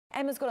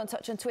Emma's got in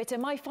touch on Twitter.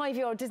 My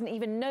 5-year-old doesn't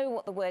even know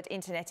what the word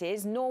internet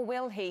is, nor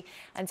will he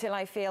until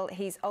I feel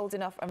he's old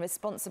enough and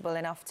responsible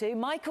enough to.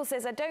 Michael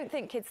says, I don't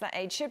think kids that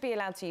age should be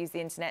allowed to use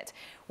the internet.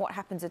 What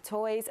happened to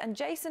toys? And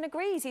Jason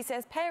agrees. He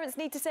says, parents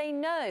need to say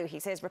no. He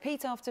says,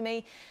 repeat after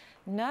me,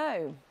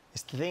 no.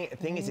 It's the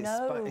thing is,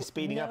 it's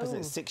speeding up, isn't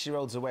it?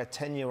 6-year-olds are where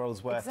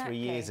 10-year-olds were 3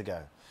 years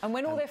ago. And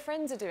when all their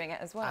friends are doing it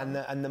as well.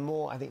 And the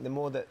more, I think, the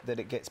more that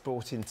it gets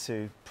brought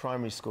into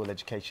primary school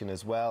education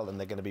as well, and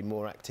they're going to be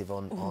more active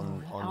on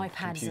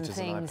computers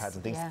and iPads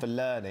and things for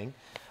learning,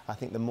 I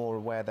think the more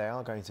aware they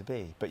are going to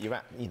be. But you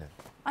know.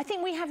 I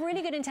think we have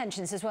really good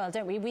intentions as well,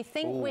 don't we? We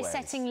think we're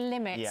setting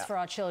limits for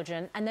our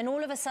children, and then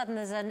all of a sudden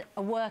there's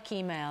a work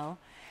email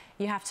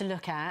you have to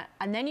look at,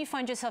 and then you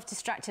find yourself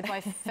distracted by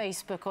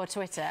Facebook or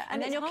Twitter,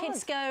 and then your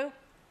kids go,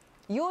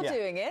 you're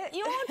doing it.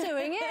 You're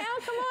doing it. How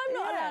come I'm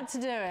not allowed to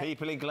do it?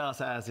 People in glass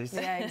houses.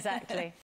 Yeah, exactly.